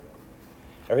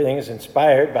Everything is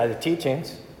inspired by the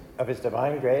teachings of His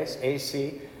Divine Grace,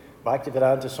 A.C.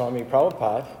 Bhaktivedanta Swami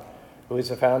Prabhupada, who is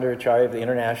the founder Acharya of the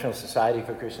International Society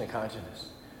for Krishna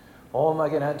Consciousness. Om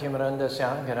Aganati Maranda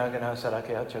Syam Ganagana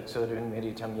Sarakya Chaksurun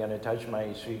Meditam Yana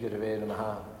Tajmai Sri Gurave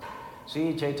Namaha.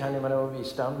 Sri Chaitanya Mano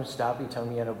Vistam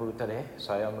Stapitam Yana Bhutare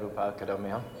Sayam Rupa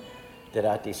Kadamyam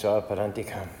Dadati Swa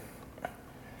Parantikam.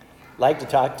 I'd like to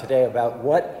talk today about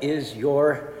what is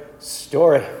your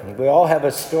story. We all have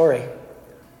a story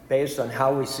based on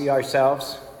how we see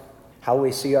ourselves, how we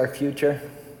see our future.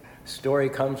 Story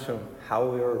comes from how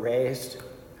we were raised,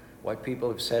 what people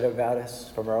have said about us,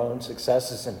 from our own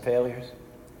successes and failures.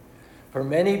 For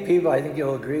many people, I think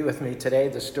you'll agree with me today,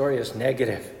 the story is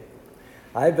negative.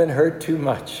 I've been hurt too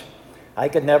much. I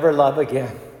could never love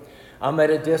again. I'm at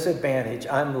a disadvantage.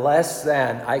 I'm less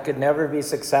than. I could never be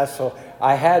successful.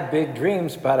 I had big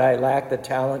dreams, but I lacked the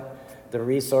talent, the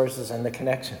resources, and the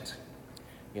connections.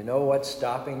 You know what's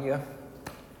stopping you?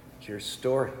 It's your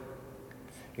story.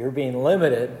 You're being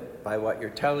limited by what you're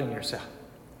telling yourself.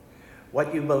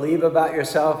 What you believe about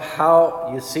yourself, how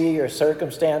you see your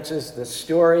circumstances, the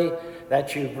story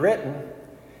that you've written,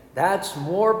 that's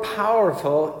more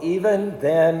powerful even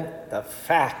than the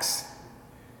facts.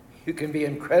 You can be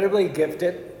incredibly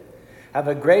gifted, have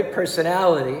a great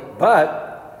personality,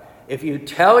 but if you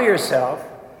tell yourself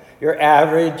you're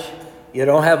average, you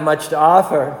don't have much to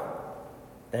offer,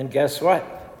 then guess what?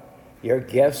 Your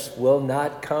gifts will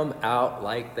not come out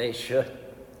like they should.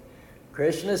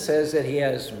 Krishna says that he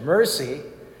has mercy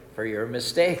for your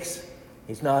mistakes.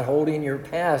 He's not holding your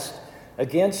past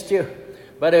against you.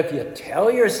 But if you tell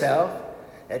yourself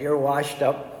that you're washed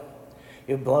up,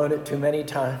 you've blown it too many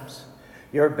times,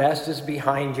 your best is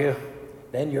behind you,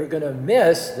 then you're going to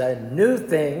miss the new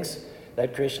things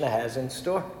that Krishna has in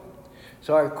store.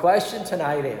 So our question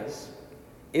tonight is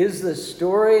the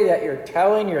story that you're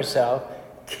telling yourself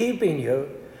keeping you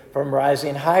from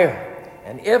rising higher?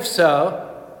 And if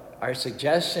so, our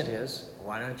suggestion is,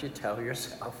 why don't you tell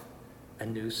yourself a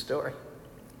new story?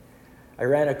 I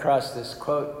ran across this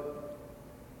quote.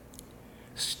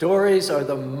 Stories are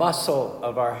the muscle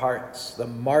of our hearts, the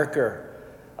marker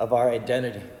of our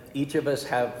identity. Each of us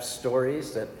have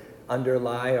stories that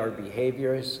underlie our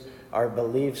behaviors, our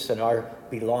beliefs, and our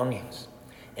belongings.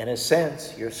 In a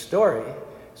sense, your story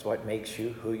is what makes you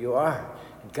who you are,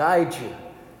 guides you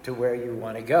to where you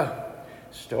want to go.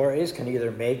 Stories can either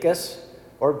make us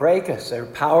or break us. They're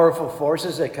powerful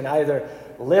forces that can either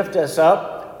lift us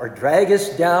up or drag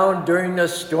us down during the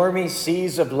stormy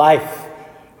seas of life.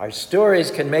 Our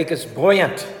stories can make us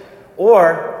buoyant,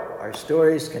 or our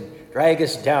stories can drag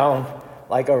us down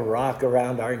like a rock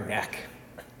around our neck.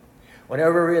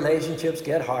 Whenever relationships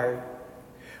get hard,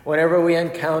 whenever we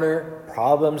encounter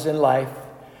problems in life,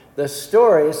 the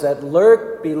stories that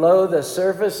lurk below the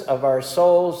surface of our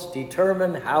souls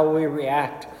determine how we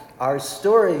react. Our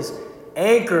stories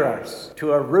anchor us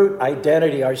to a root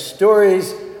identity. Our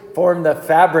stories form the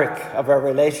fabric of our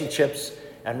relationships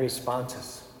and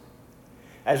responses.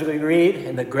 As we read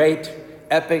in the great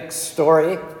epic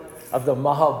story of the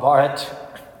Mahabharata,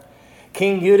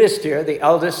 King Yudhishthira, the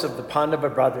eldest of the Pandava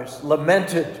brothers,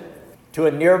 lamented to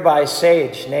a nearby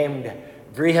sage named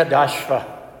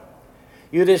Brihadashva.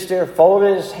 Yudhishthira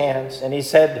folded his hands and he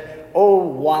said, "O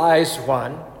wise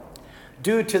one,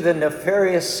 due to the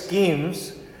nefarious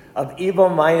schemes of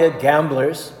evil-minded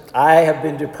gamblers, I have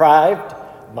been deprived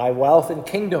of my wealth and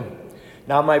kingdom.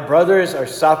 Now my brothers are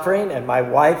suffering and my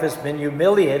wife has been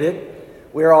humiliated.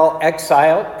 We're all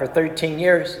exiled for 13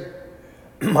 years.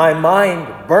 My mind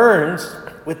burns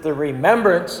with the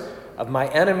remembrance of my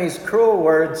enemy's cruel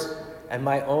words and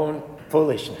my own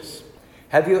foolishness.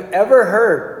 Have you ever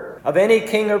heard of any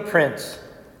king or prince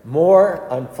more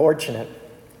unfortunate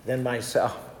than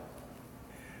myself?"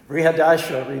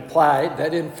 Brihadashva replied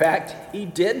that in fact he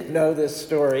did know this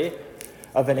story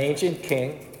of an ancient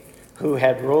king who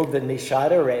had ruled the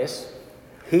Nishada race.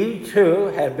 He too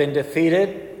had been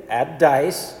defeated at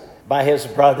dice by his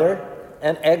brother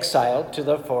and exiled to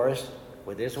the forest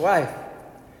with his wife.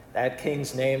 That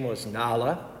king's name was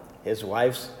Nala. His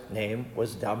wife's name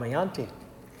was Damayanti.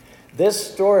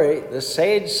 This story, the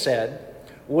sage said,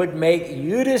 would make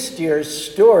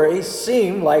Yudhishthira's story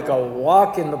seem like a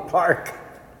walk in the park.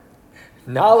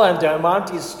 Nala and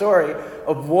Damayanti's story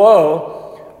of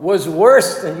woe was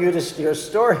worse than Yudhishthira's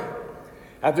story.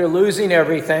 After losing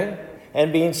everything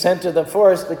and being sent to the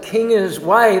forest, the king and his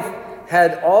wife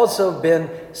had also been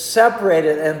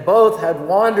separated and both had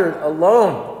wandered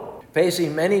alone,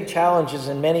 facing many challenges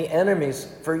and many enemies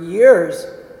for years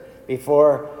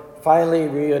before finally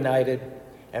reunited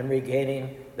and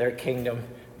regaining their kingdom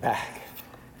back.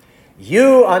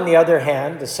 You, on the other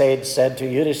hand, the sage said to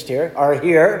Yudhishthira, are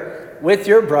here with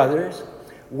your brothers,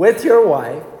 with your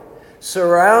wife,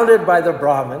 surrounded by the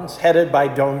Brahmins, headed by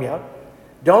Domya.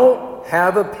 Don't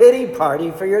have a pity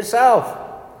party for yourself.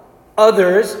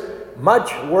 Others,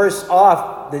 much worse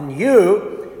off than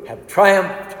you, have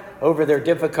triumphed over their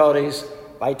difficulties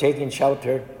by taking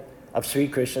shelter of Sri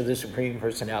Krishna, the Supreme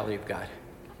Personality of God.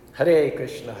 Hare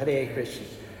Krishna,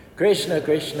 Krishna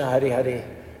Krishna, Hare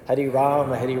Hare, Hare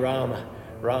Rama,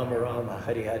 Rama Rama,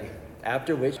 Hare Hare.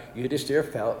 After which Yudhishthira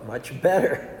felt much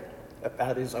better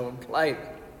about his own plight.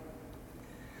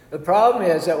 The problem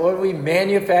is that when we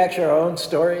manufacture our own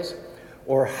stories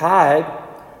or hide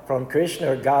from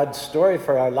Krishna or God's story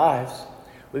for our lives,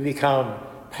 we become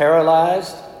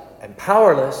paralyzed and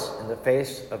powerless in the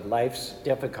face of life's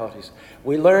difficulties.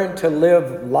 We learn to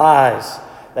live lies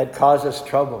that cause us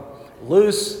trouble.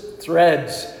 Loose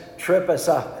threads trip us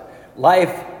up.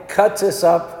 Life cuts us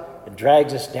up and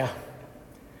drags us down.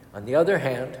 On the other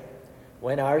hand,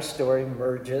 when our story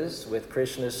merges with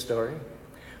Krishna's story,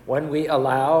 when we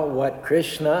allow what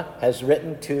Krishna has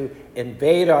written to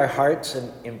invade our hearts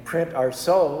and imprint our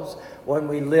souls, when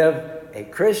we live a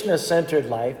Krishna-centered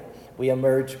life, we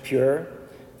emerge pure,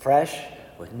 fresh,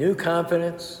 with new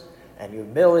confidence and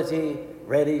humility,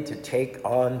 ready to take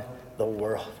on the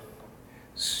world.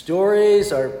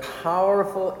 Stories are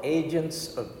powerful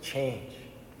agents of change.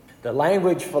 The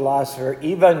language philosopher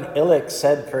Ivan Illich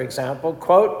said, for example,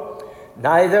 quote,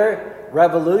 neither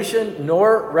revolution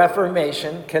nor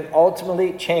reformation can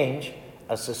ultimately change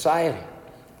a society.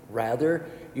 Rather,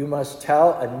 you must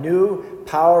tell a new,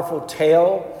 powerful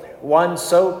tale, one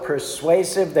so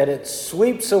persuasive that it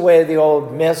sweeps away the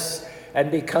old myths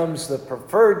and becomes the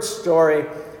preferred story,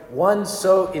 one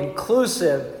so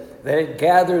inclusive that it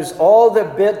gathers all the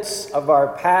bits of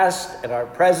our past and our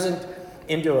present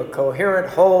into a coherent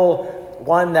whole,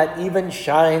 one that even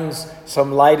shines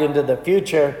some light into the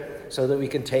future so that we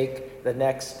can take the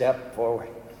next step forward.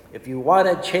 If you want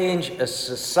to change a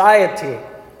society,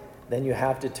 then you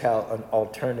have to tell an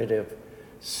alternative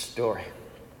story.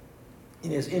 In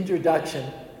his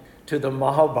introduction to the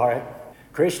Mahabharata,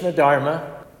 Krishna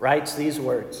Dharma writes these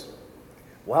words: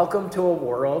 welcome to a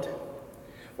world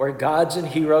where gods and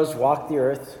heroes walk the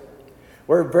earth,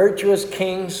 where virtuous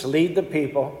kings lead the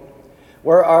people,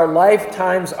 where our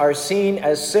lifetimes are seen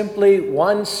as simply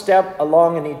one step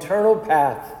along an eternal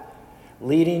path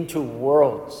leading to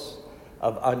worlds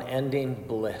of unending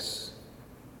bliss.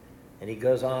 And he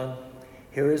goes on,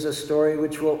 here is a story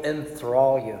which will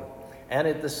enthrall you and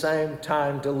at the same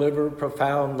time deliver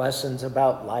profound lessons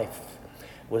about life.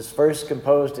 It was first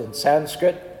composed in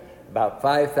Sanskrit about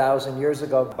 5,000 years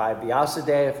ago by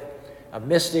Vyasadeva, a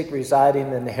mystic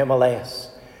residing in the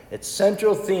Himalayas. Its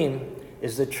central theme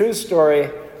is the true story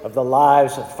of the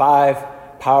lives of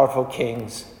 5 powerful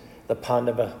kings, the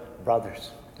Pandava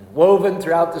brothers. And woven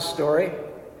throughout the story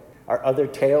are other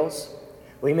tales.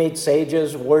 We meet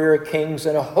sages, warrior kings,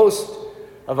 and a host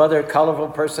of other colorful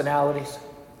personalities.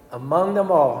 Among them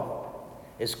all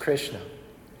is Krishna,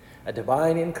 a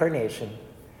divine incarnation,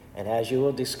 and as you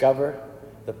will discover,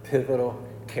 the pivotal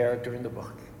character in the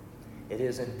book. It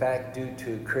is in fact due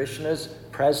to Krishna's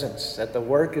presence that the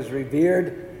work is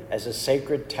revered as a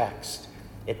sacred text.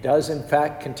 It does in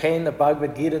fact contain the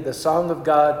Bhagavad Gita, the Song of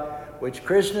God, which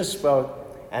Krishna spoke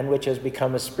and which has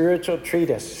become a spiritual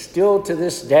treatise still to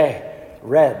this day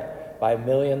read by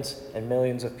millions and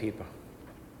millions of people.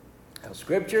 Now,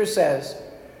 Scripture says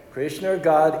Krishna, or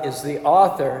God, is the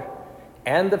author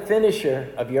and the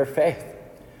finisher of your faith.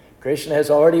 Krishna has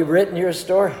already written your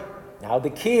story. Now the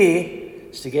key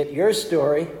is to get your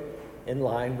story in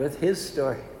line with his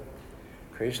story.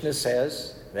 Krishna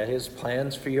says that his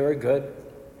plans for you are good.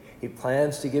 He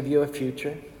plans to give you a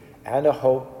future and a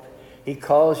hope. He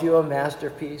calls you a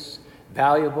masterpiece,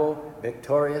 valuable,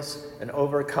 victorious, an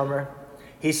overcomer.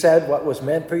 He said what was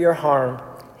meant for your harm,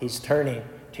 he's turning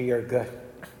to your good.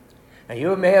 Now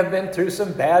you may have been through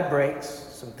some bad breaks,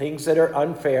 some things that are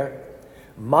unfair.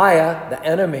 Maya, the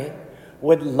enemy,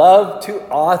 would love to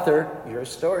author your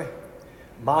story.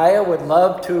 Maya would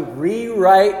love to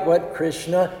rewrite what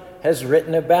Krishna has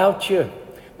written about you.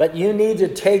 But you need to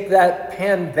take that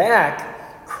pen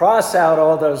back, cross out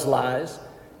all those lies,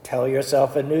 tell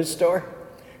yourself a new story.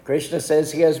 Krishna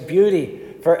says he has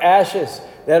beauty for ashes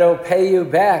that'll pay you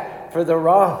back for the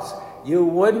wrongs. You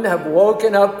wouldn't have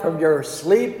woken up from your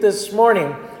sleep this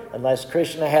morning unless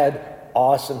Krishna had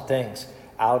awesome things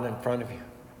out in front of you.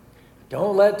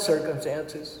 Don't let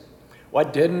circumstances,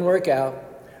 what didn't work out,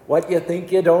 what you think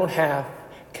you don't have,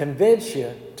 convince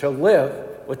you to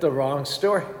live with the wrong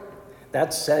story.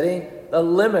 That's setting the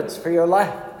limits for your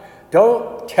life.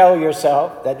 Don't tell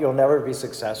yourself that you'll never be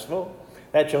successful,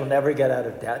 that you'll never get out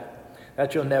of debt,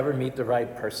 that you'll never meet the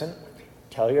right person.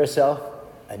 Tell yourself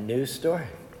a new story.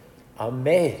 I'm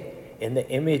made in the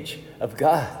image of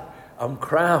God. I'm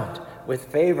crowned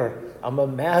with favor. I'm a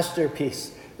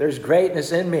masterpiece. There's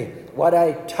greatness in me. What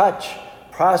I touch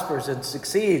prospers and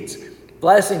succeeds.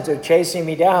 Blessings are chasing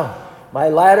me down. My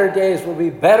latter days will be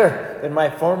better than my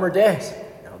former days.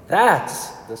 Now that's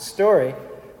the story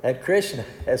that Krishna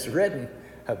has written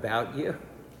about you.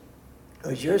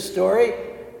 Was your story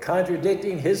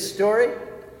contradicting his story?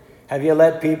 Have you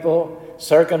let people,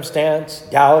 circumstance,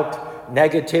 doubt,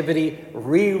 negativity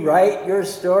rewrite your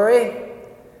story?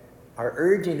 Our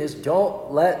urging is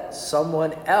don't let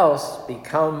someone else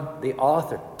become the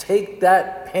author. Take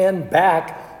that pen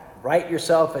back, write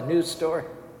yourself a new story.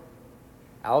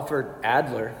 Alfred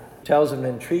Adler tells an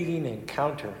intriguing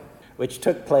encounter which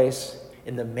took place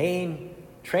in the main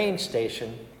train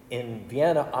station in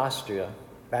Vienna, Austria,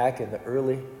 back in the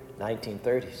early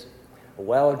 1930s. A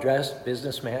well-dressed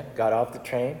businessman got off the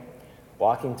train,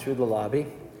 walking through the lobby.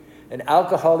 An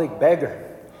alcoholic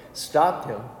beggar stopped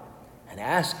him and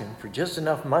asked him for just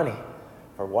enough money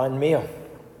for one meal.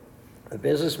 The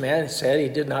businessman said he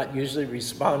did not usually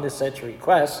respond to such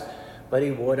requests, but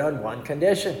he would on one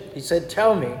condition. He said,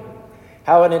 "Tell me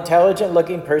how an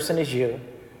intelligent-looking person as you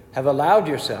have allowed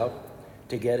yourself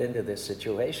to get into this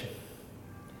situation."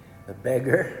 The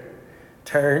beggar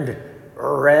turned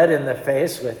red in the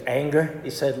face with anger. He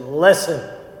said, "Listen,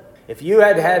 if you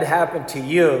had happened to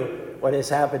you what has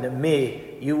happened to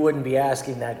me, you wouldn't be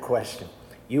asking that question.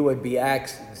 You would be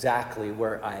exactly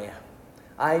where I am.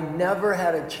 I never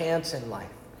had a chance in life.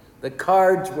 The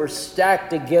cards were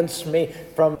stacked against me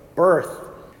from birth.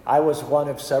 I was one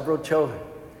of several children.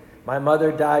 My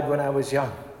mother died when I was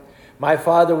young. My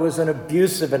father was an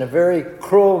abusive and a very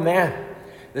cruel man.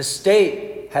 The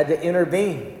state had to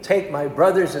intervene, take my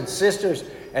brothers and sisters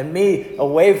and me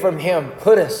away from him,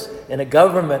 put us in a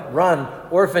government-run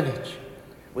orphanage.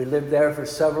 We lived there for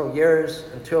several years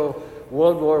until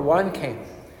World War I came.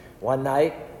 One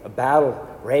night, a battle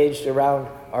raged around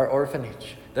our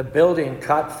orphanage. The building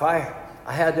caught fire.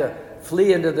 I had to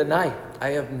flee into the night. I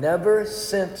have never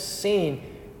since seen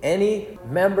any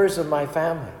members of my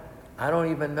family. I don't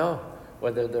even know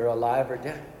whether they're alive or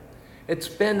dead. It's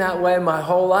been that way my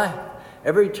whole life.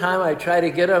 Every time I try to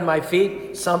get on my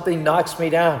feet, something knocks me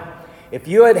down. If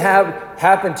you had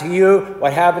happened to you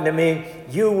what happened to me,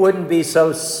 you wouldn't be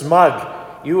so smug.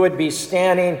 You would be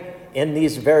standing in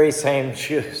these very same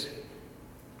shoes."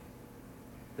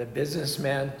 The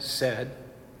businessman said,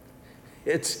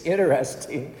 "It's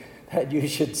interesting that you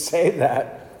should say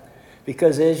that,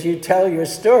 because as you tell your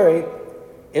story,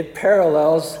 it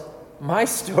parallels my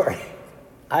story.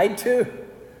 I too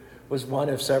was one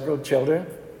of several children.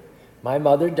 My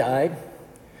mother died.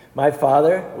 My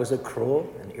father was a cruel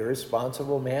and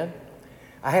irresponsible man.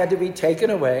 I had to be taken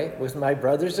away with my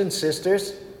brothers and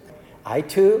sisters. I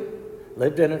too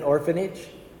lived in an orphanage.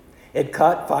 It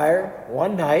caught fire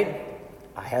one night.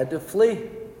 I had to flee.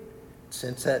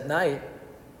 Since that night,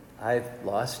 I've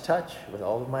lost touch with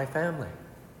all of my family.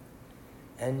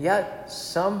 And yet,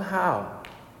 somehow,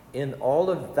 in all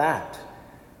of that,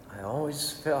 I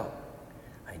always felt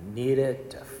I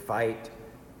needed to fight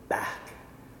back.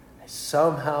 I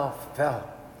somehow felt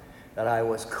that I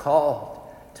was called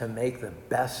to make the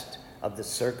best of the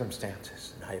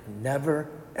circumstances. And I've never,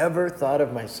 ever thought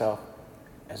of myself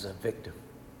as a victim."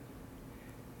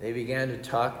 They began to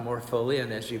talk more fully,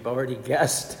 and as you've already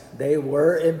guessed, they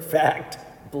were, in fact,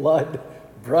 blood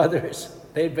brothers.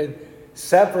 They'd been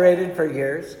separated for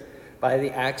years by the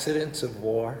accidents of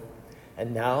war,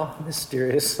 and now,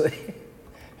 mysteriously,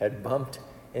 had bumped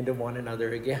into one another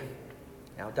again.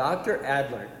 Now, Dr.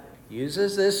 Adler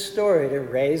uses this story to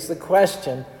raise the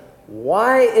question,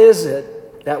 why is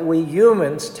it that we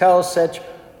humans tell such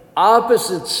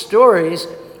opposite stories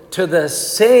to the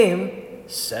same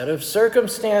set of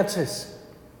circumstances?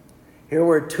 Here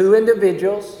were two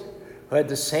individuals who had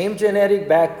the same genetic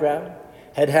background,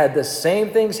 had had the same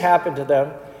things happen to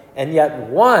them, and yet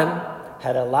one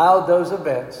had allowed those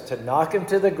events to knock him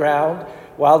to the ground,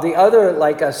 while the other,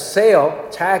 like a sail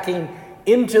tacking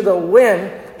into the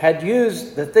wind, had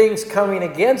used the things coming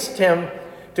against him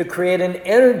to create an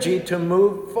energy to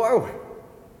move forward.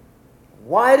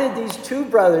 Why did these two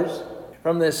brothers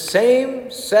from the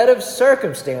same set of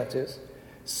circumstances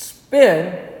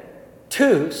spin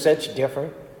two such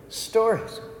different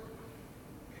stories?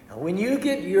 Now, when you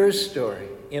get your story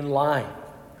in line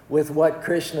with what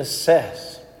Krishna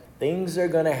says, things are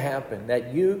going to happen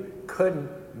that you couldn't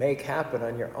make happen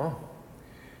on your own.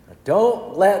 Now,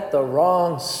 don't let the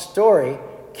wrong story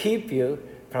keep you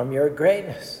from your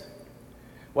greatness.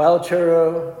 Well,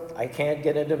 Charu, I can't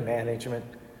get into management.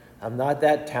 I'm not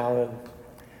that talented.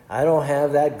 I don't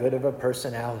have that good of a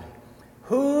personality.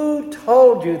 Who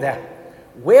told you that?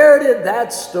 Where did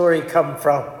that story come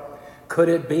from? Could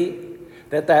it be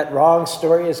that that wrong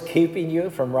story is keeping you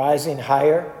from rising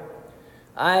higher?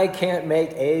 I can't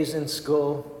make A's in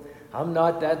school. I'm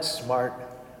not that smart.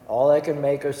 All I can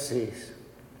make are C's.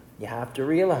 You have to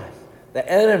realize the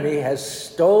enemy has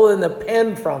stolen the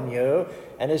pen from you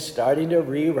and is starting to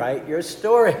rewrite your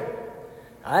story.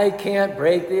 I can't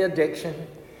break the addiction.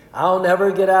 I'll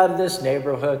never get out of this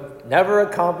neighborhood, never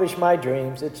accomplish my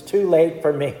dreams. It's too late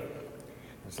for me.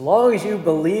 As long as you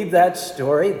believe that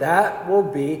story, that will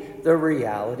be the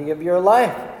reality of your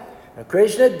life. Now,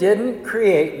 Krishna didn't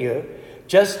create you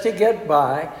just to get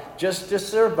by, just to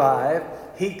survive.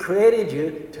 He created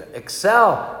you to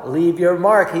excel, leave your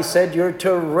mark. He said you're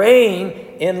to reign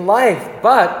in life,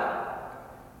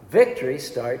 but victory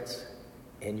starts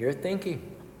in your thinking.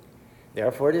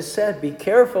 Therefore, it is said, be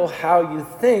careful how you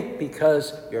think,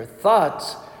 because your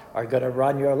thoughts are going to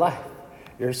run your life.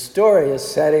 Your story is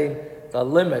setting the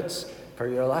limits for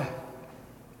your life.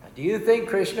 Now, do you think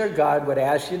Krishna or God would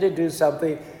ask you to do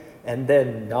something and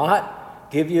then not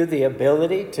give you the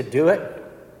ability to do it?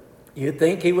 You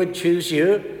think he would choose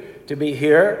you to be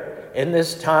here in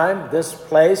this time, this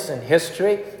place in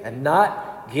history, and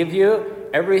not give you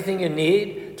everything you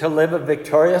need to live a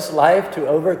victorious life, to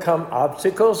overcome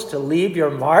obstacles, to leave your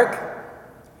mark?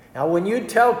 Now, when you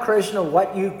tell Krishna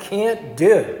what you can't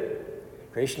do,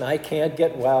 Krishna, I can't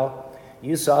get well.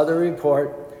 You saw the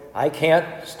report. I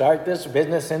can't start this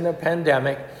business in the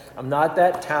pandemic. I'm not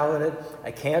that talented.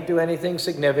 I can't do anything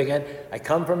significant. I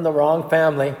come from the wrong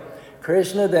family.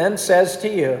 Krishna then says to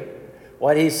you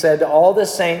what he said to all the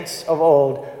saints of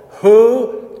old.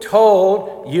 Who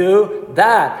told you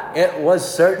that? It was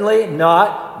certainly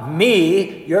not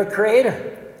me, your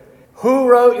creator. Who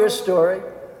wrote your story?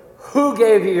 Who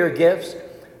gave you your gifts?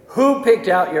 Who picked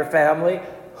out your family?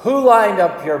 Who lined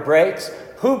up your breaks?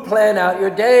 Who planned out your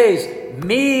days?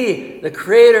 Me, the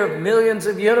creator of millions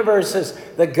of universes,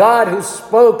 the God who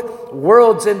spoke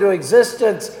worlds into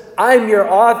existence. I'm your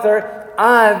author.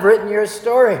 I've written your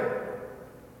story.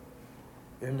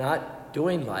 You're not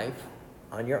doing life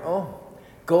on your own.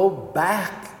 Go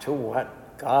back to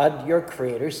what God, your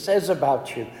creator, says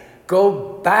about you.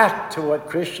 Go back to what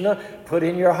Krishna put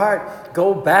in your heart.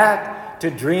 Go back to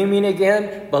dreaming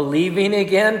again, believing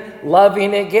again,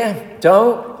 loving again.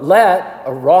 Don't let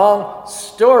a wrong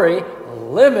story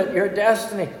limit your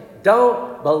destiny.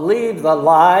 Don't believe the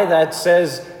lie that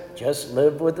says, just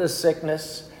live with the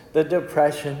sickness, the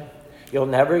depression. You'll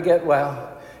never get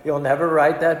well. You'll never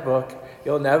write that book.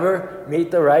 You'll never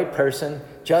meet the right person.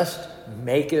 Just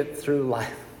make it through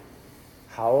life.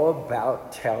 How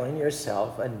about telling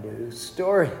yourself a new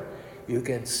story? You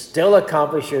can still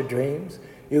accomplish your dreams.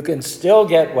 You can still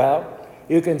get well.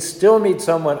 You can still meet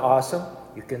someone awesome.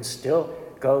 You can still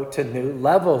go to new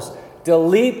levels.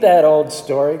 Delete that old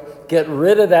story. Get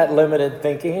rid of that limited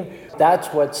thinking. That's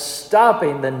what's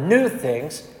stopping the new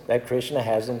things that Krishna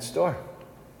has in store.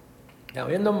 Now,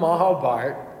 in the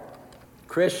Mahabharata,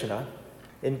 Krishna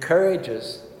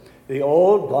encourages the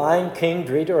old blind king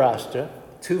Dhritarashtra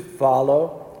to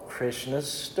follow Krishna's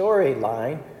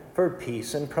storyline for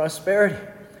peace and prosperity.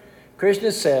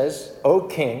 Krishna says, O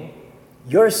king,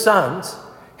 your sons,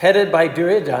 headed by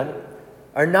Duryodhana,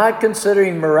 are not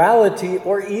considering morality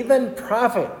or even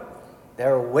profit.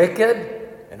 They're wicked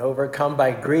and overcome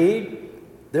by greed.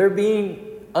 They're being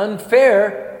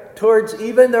unfair towards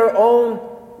even their own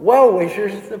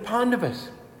well-wishers, the Pandavas.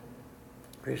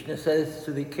 Krishna says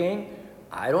to the king,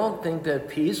 I don't think that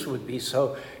peace would be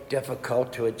so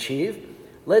difficult to achieve.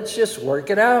 Let's just work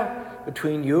it out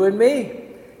between you and me.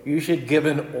 You should give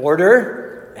an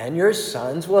order, and your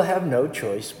sons will have no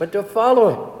choice but to follow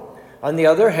it. On the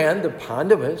other hand, the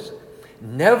Pandavas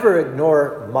never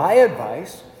ignore my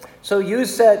advice, so you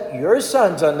set your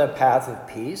sons on the path of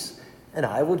peace, and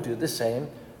I will do the same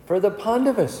for the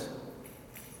Pandavas.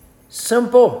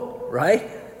 Simple, right?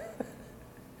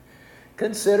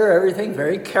 Consider everything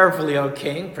very carefully, O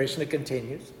king, Krishna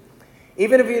continues.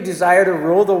 Even if you desire to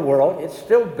rule the world, it's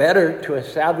still better to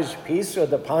establish peace with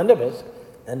the Pandavas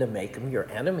than to make them your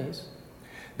enemies.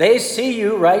 They see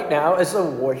you right now as a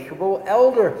worshipful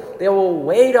elder. They will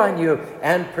wait on you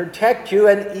and protect you,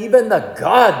 and even the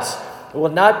gods will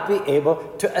not be able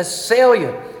to assail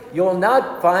you. You will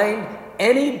not find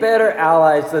any better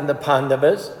allies than the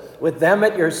Pandavas. With them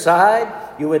at your side,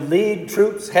 you would lead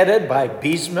troops headed by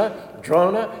Bhisma,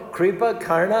 Drona, Kripa,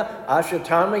 Karna,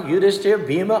 Ashwatthama, Yudhishthira,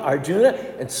 Bhima, Arjuna,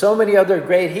 and so many other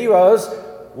great heroes.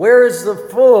 Where is the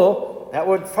fool that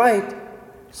would fight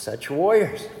such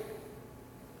warriors.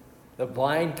 The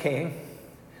blind king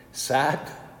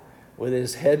sat with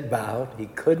his head bowed. He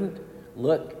couldn't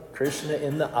look Krishna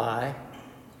in the eye.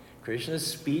 Krishna's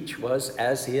speech was,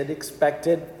 as he had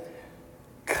expected,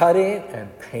 cutting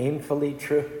and painfully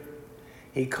true.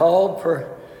 He called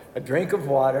for a drink of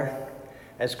water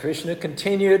as Krishna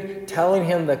continued telling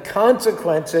him the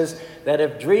consequences that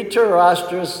if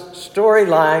Dhritarashtra's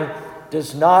storyline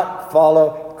does not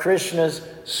follow Krishna's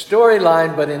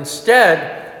storyline, but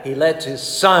instead he lets his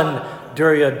son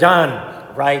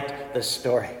Duryodhana write the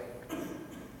story.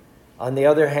 On the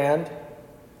other hand,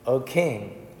 O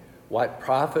king, what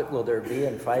profit will there be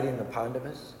in fighting the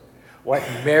Pandavas? What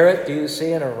merit do you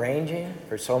see in arranging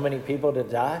for so many people to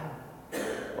die?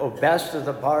 O best of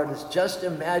the bards, just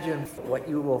imagine what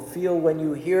you will feel when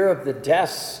you hear of the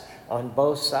deaths on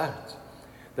both sides.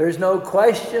 There's no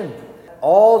question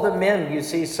all the men you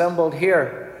see assembled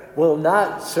here will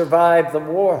not survive the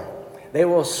war. They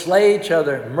will slay each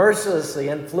other mercilessly,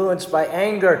 influenced by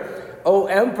anger. O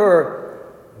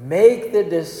emperor, make the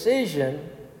decision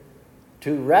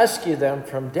to rescue them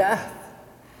from death.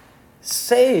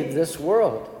 Save this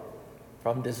world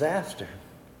from disaster.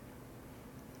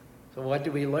 So what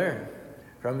do we learn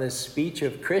from this speech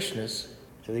of Krishna's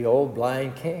to the old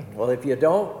blind king? Well, if you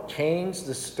don't change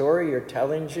the story you're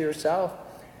telling to yourself,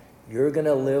 you're going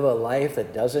to live a life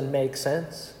that doesn't make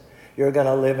sense. You're going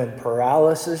to live in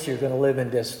paralysis. You're going to live in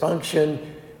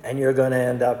dysfunction. And you're going to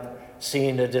end up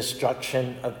seeing the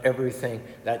destruction of everything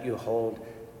that you hold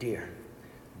dear.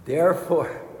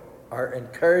 Therefore, our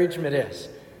encouragement is,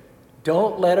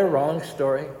 don't let a wrong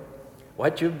story,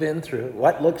 what you've been through,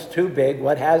 what looks too big,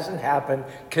 what hasn't happened,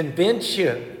 convince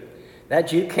you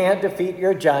that you can't defeat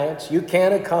your giants, you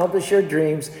can't accomplish your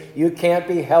dreams, you can't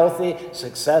be healthy,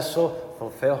 successful,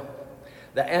 fulfilled.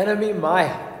 The enemy,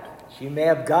 Maya, she may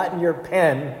have gotten your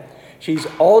pen. She's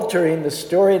altering the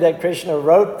story that Krishna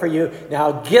wrote for you.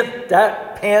 Now get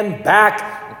that pen back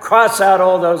and cross out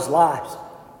all those lies.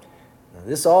 Now,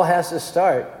 this all has to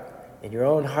start in your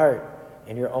own heart,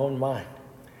 in your own mind.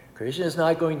 Krishna is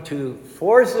not going to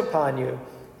force upon you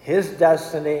his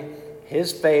destiny,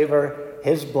 his favor,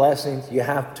 his blessings. You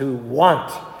have to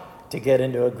want to get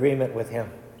into agreement with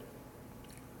him.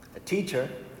 A teacher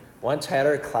once had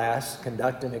her class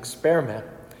conduct an experiment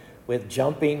with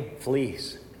jumping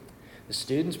fleas. The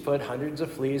students put hundreds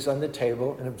of fleas on the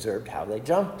table and observed how they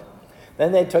jumped.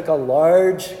 Then they took a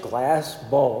large glass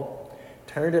bowl,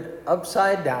 turned it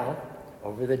upside down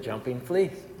over the jumping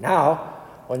fleas. Now,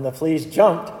 when the fleas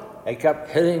jumped, they kept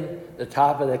hitting the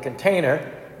top of the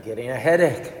container, getting a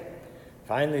headache.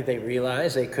 Finally, they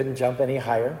realized they couldn't jump any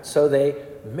higher, so they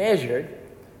measured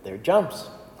their jumps.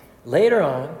 Later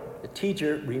on, the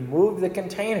teacher removed the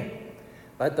container,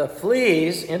 but the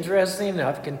fleas, interestingly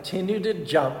enough, continued to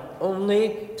jump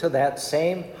only to that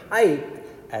same height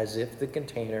as if the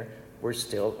container were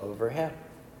still overhead.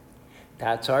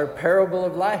 That's our parable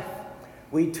of life.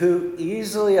 We too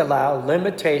easily allow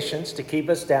limitations to keep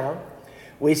us down.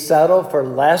 We settle for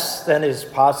less than is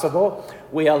possible.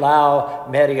 We allow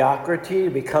mediocrity to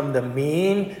become the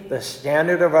mean, the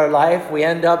standard of our life. We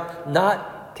end up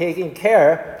not taking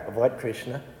care of what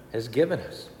Krishna has given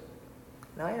us.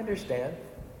 Now I understand.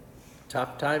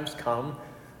 Tough times come.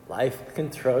 Life can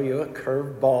throw you a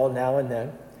curved ball now and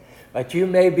then. But you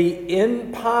may be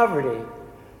in poverty,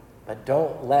 but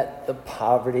don't let the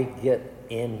poverty get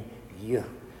in you.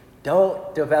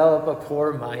 Don't develop a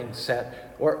poor mindset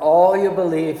where all you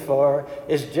believe for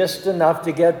is just enough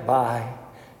to get by.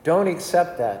 Don't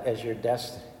accept that as your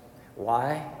destiny.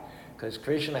 Why? Because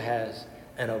Krishna has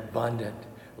an abundant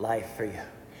life for you.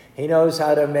 He knows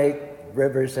how to make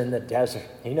rivers in the desert.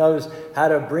 He knows how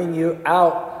to bring you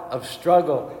out of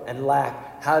struggle and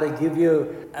lack, how to give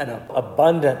you an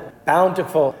abundant,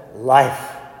 bountiful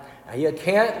life. Now, you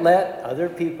can't let other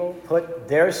people put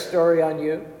their story on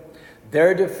you,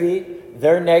 their defeat,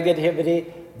 their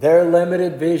negativity, their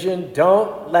limited vision.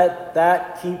 Don't let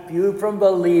that keep you from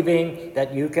believing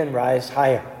that you can rise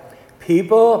higher.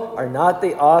 People are not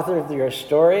the author of your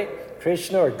story.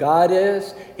 Krishna or God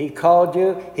is. He called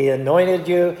you. He anointed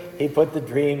you. He put the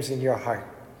dreams in your heart.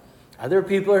 Other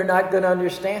people are not going to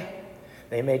understand.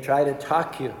 They may try to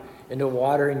talk you into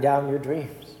watering down your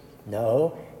dreams.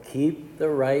 No, keep the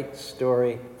right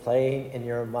story playing in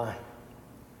your mind.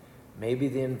 Maybe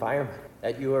the environment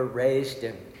that you were raised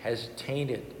in has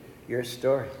tainted your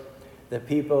story. The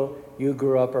people you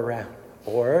grew up around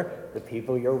or the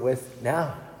people you're with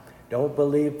now. Don't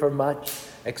believe for much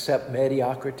except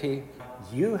mediocrity.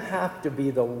 You have to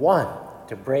be the one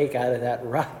to break out of that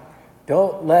rut.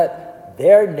 Don't let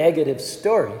their negative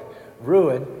story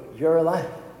ruin your life.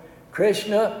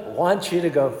 Krishna wants you to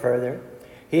go further.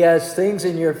 He has things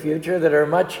in your future that are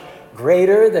much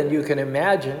greater than you can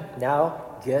imagine.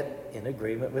 Now get in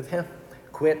agreement with him.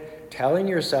 Quit telling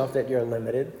yourself that you're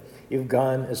limited. You've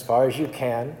gone as far as you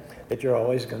can, that you're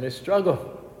always going to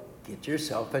struggle. Get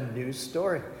yourself a new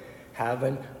story. Have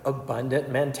an abundant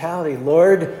mentality.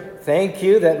 Lord, thank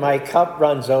you that my cup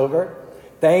runs over.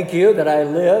 Thank you that I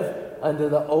live under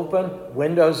the open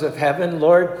windows of heaven.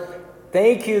 Lord,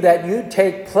 thank you that you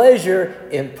take pleasure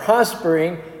in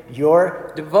prospering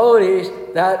your devotees,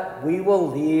 that we will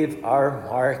leave our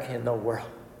mark in the world.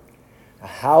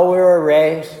 How we were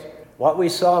raised, what we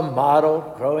saw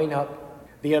modeled growing up,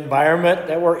 the environment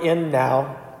that we're in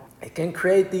now, it can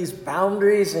create these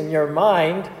boundaries in your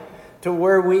mind to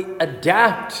where we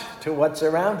adapt to what's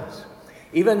around us.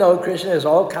 Even though Krishna has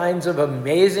all kinds of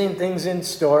amazing things in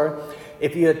store,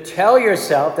 if you tell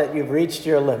yourself that you've reached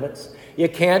your limits, you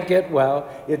can't get well,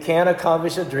 you can't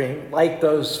accomplish a dream, like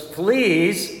those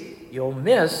fleas, you'll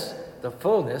miss the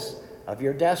fullness of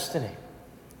your destiny.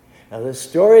 Now, the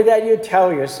story that you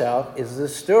tell yourself is the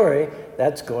story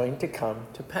that's going to come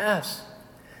to pass.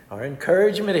 Our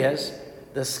encouragement is,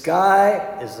 the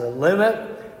sky is the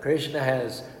limit. Krishna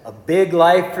has a big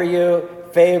life for you,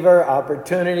 favor,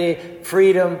 opportunity,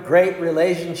 freedom, great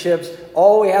relationships.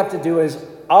 All we have to do is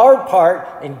our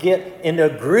part and get in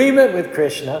agreement with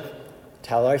Krishna,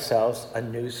 tell ourselves a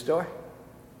new story.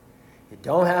 You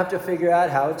don't have to figure out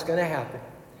how it's going to happen.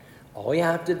 All you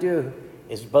have to do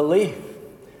is believe.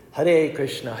 Hare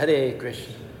Krishna,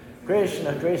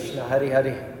 Krishna Krishna, Hare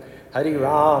Hare, Hare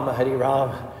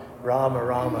Rama, Rama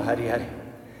Rama, Hare Hare.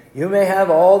 You may have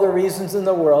all the reasons in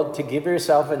the world to give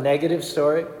yourself a negative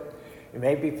story. You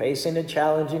may be facing a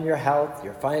challenge in your health,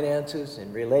 your finances,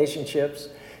 in relationships.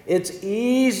 It's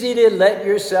easy to let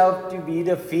yourself to be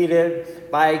defeated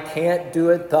by can't do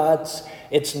it thoughts.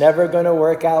 It's never going to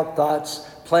work out thoughts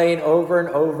playing over and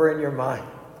over in your mind.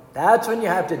 That's when you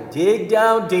have to dig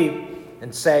down deep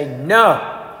and say,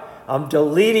 no, I'm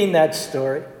deleting that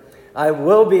story. I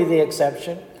will be the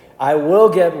exception. I will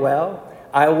get well.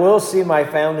 I will see my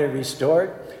family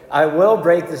restored. I will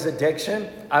break this addiction.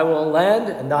 I will lend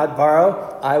and not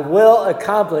borrow. I will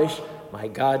accomplish my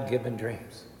God-given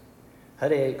dreams.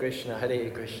 Hare Krishna,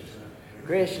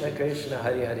 Krishna Krishna,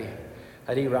 Hare Hare,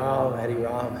 Hare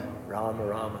Rama, Rama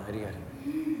Rama, Hare Hare.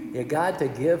 You got to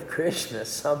give Krishna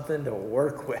something to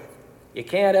work with. You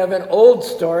can't have an old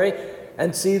story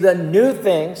and see the new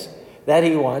things that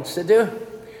he wants to do.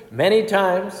 Many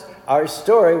times, our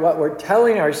story, what we're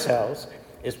telling ourselves,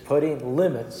 is putting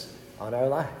limits on our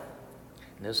life.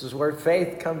 And this is where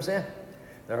faith comes in.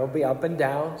 There will be up and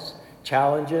downs,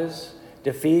 challenges,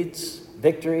 defeats,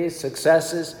 victories,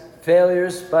 successes,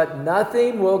 failures, but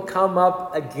nothing will come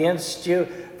up against you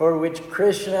for which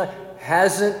Krishna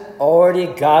hasn't already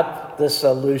got the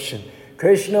solution.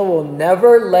 Krishna will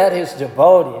never let his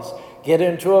devotees get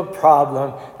into a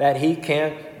problem that he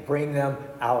can't bring them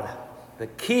out of. The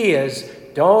key is,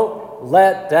 don't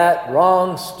let that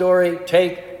wrong story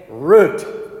take root.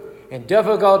 In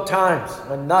difficult times,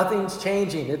 when nothing's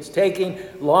changing, it's taking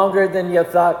longer than you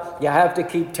thought, you have to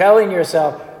keep telling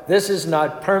yourself, this is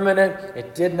not permanent.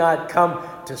 It did not come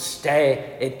to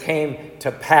stay. It came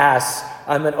to pass.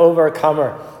 I'm an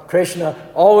overcomer. Krishna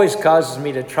always causes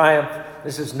me to triumph.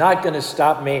 This is not going to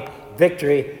stop me.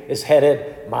 Victory is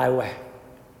headed my way.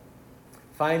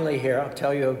 Finally here, I'll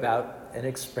tell you about an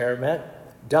experiment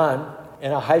done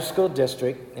in a high school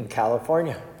district in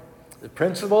California. The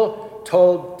principal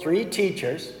told 3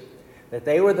 teachers that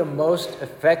they were the most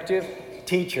effective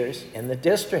teachers in the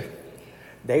district.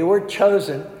 They were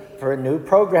chosen for a new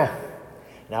program.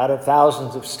 And out of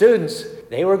thousands of students,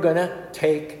 they were going to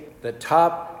take the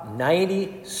top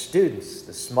 90 students,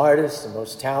 the smartest, the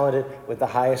most talented, with the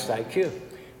highest IQ.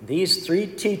 These 3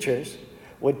 teachers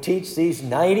would teach these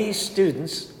 90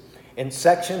 students in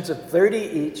sections of 30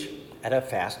 each at a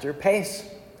faster pace.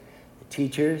 The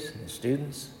teachers and the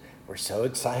students were so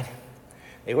excited.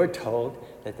 They were told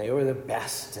that they were the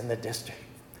best in the district.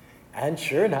 And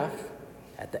sure enough,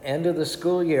 at the end of the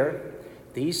school year,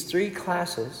 these 3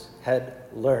 classes had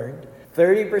learned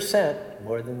 30%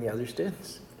 more than the other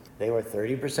students. They were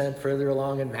 30% further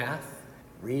along in math,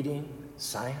 reading,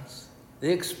 science.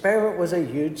 The experiment was a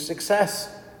huge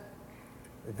success.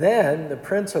 Then the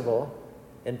principal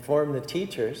informed the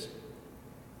teachers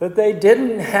that they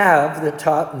didn't have the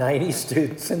top 90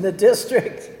 students in the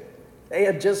district. They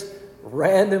had just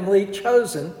randomly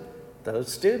chosen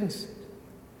those students.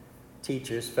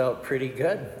 Teachers felt pretty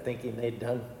good, thinking they'd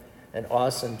done an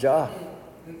awesome job.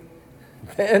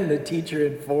 Then the teacher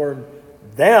informed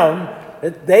them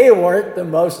that they weren't the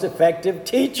most effective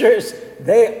teachers.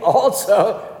 They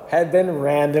also had been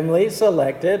randomly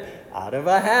selected out of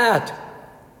a hat.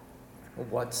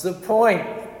 What's the point?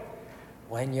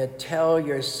 When you tell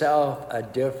yourself a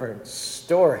different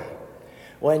story,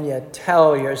 when you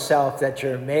tell yourself that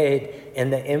you're made in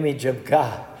the image of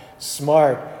God,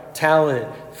 smart, talented,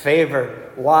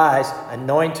 favored, wise,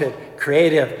 anointed,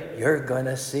 creative, you're going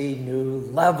to see new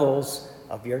levels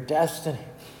of your destiny.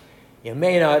 You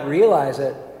may not realize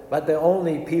it, but the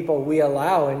only people we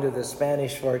allow into the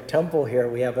Spanish Fort Temple here,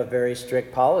 we have a very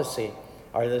strict policy,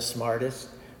 are the smartest,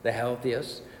 the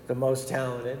healthiest, the most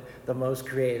talented, the most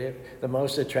creative, the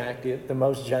most attractive, the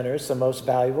most generous, the most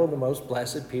valuable, the most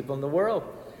blessed people in the world.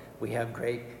 We have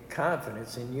great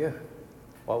confidence in you.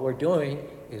 What we're doing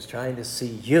is trying to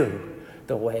see you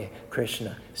the way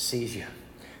Krishna sees you.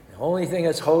 The only thing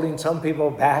that's holding some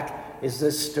people back is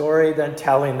the story they're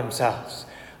telling themselves.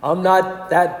 I'm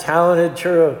not that talented,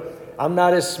 true. I'm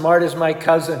not as smart as my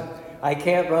cousin. I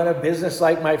can't run a business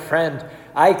like my friend.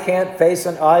 I can't face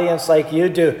an audience like you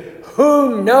do.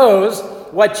 Who knows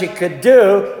what you could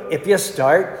do if you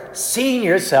start seeing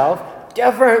yourself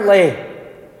differently?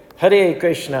 Hare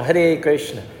Krishna,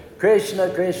 Krishna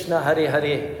Krishna, Hare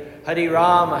Hare, Hare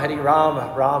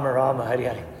Rama, Rama Rama,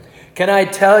 Hare Hare. Can I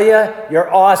tell you,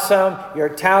 you're awesome, you're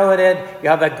talented, you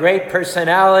have a great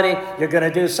personality, you're going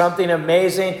to do something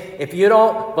amazing. If you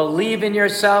don't believe in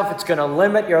yourself, it's going to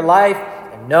limit your life.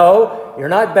 And no, you're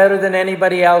not better than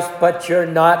anybody else, but you're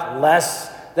not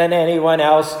less than anyone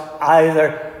else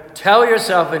either. Tell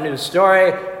yourself a new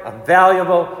story. I'm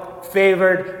valuable,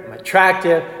 favored, I'm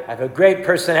attractive, I have a great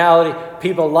personality,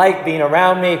 people like being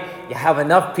around me. You have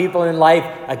enough people in life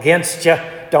against you.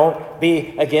 Don't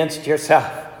be against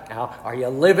yourself. Now, are you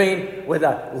living with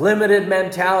a limited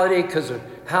mentality because of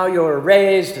how you were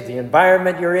raised, the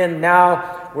environment you're in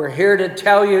now? We're here to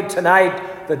tell you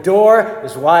tonight, the door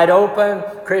is wide open.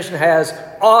 Krishna has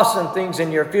awesome things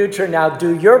in your future. Now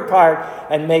do your part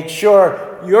and make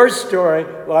sure your story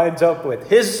lines up with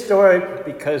his story,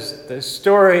 because the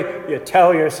story you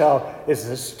tell yourself is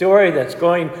the story that's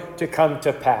going to come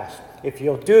to pass. If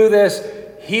you'll do this,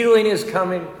 healing is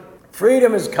coming,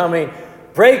 freedom is coming,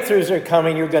 breakthroughs are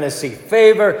coming. You're going to see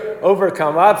favor,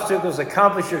 overcome obstacles,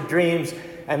 accomplish your dreams,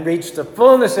 and reach the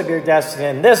fullness of your destiny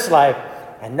in this life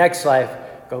and next life.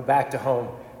 Go back to home,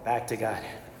 back to God.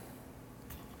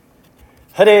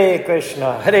 Hare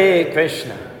Krishna,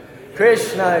 Krishna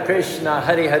Krishna,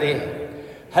 Hare Hare,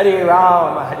 Hare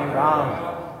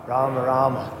Rama, Rama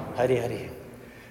Rama, Hare Hare.